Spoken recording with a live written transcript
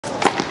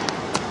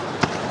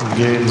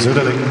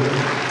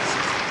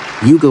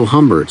Ugo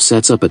Humbert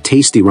sets up a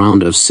tasty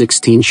round of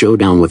 16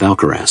 showdown with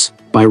Alcaraz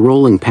by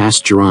rolling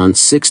past Giron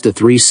 6-3,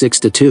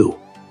 6-2.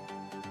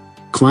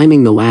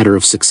 Climbing the ladder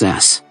of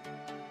success.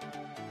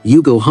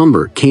 Ugo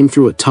Humbert came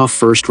through a tough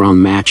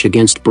first-round match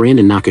against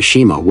Brandon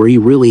Nakashima where he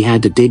really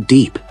had to dig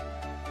deep.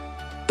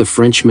 The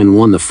Frenchman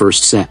won the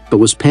first set but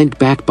was pegged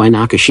back by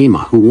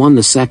Nakashima, who won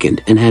the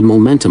second and had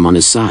momentum on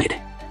his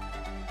side.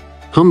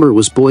 Humbert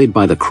was buoyed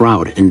by the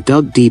crowd and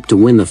dug deep to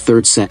win the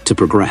third set to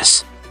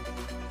progress.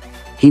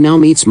 He now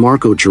meets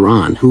Marco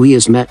Giron, who he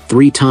has met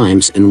 3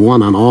 times and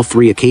won on all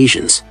 3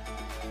 occasions.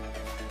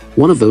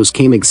 One of those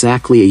came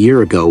exactly a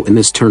year ago in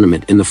this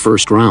tournament in the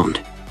first round.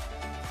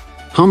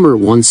 Humbert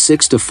won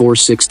 6-4,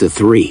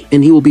 6-3,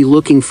 and he will be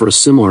looking for a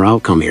similar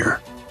outcome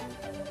here.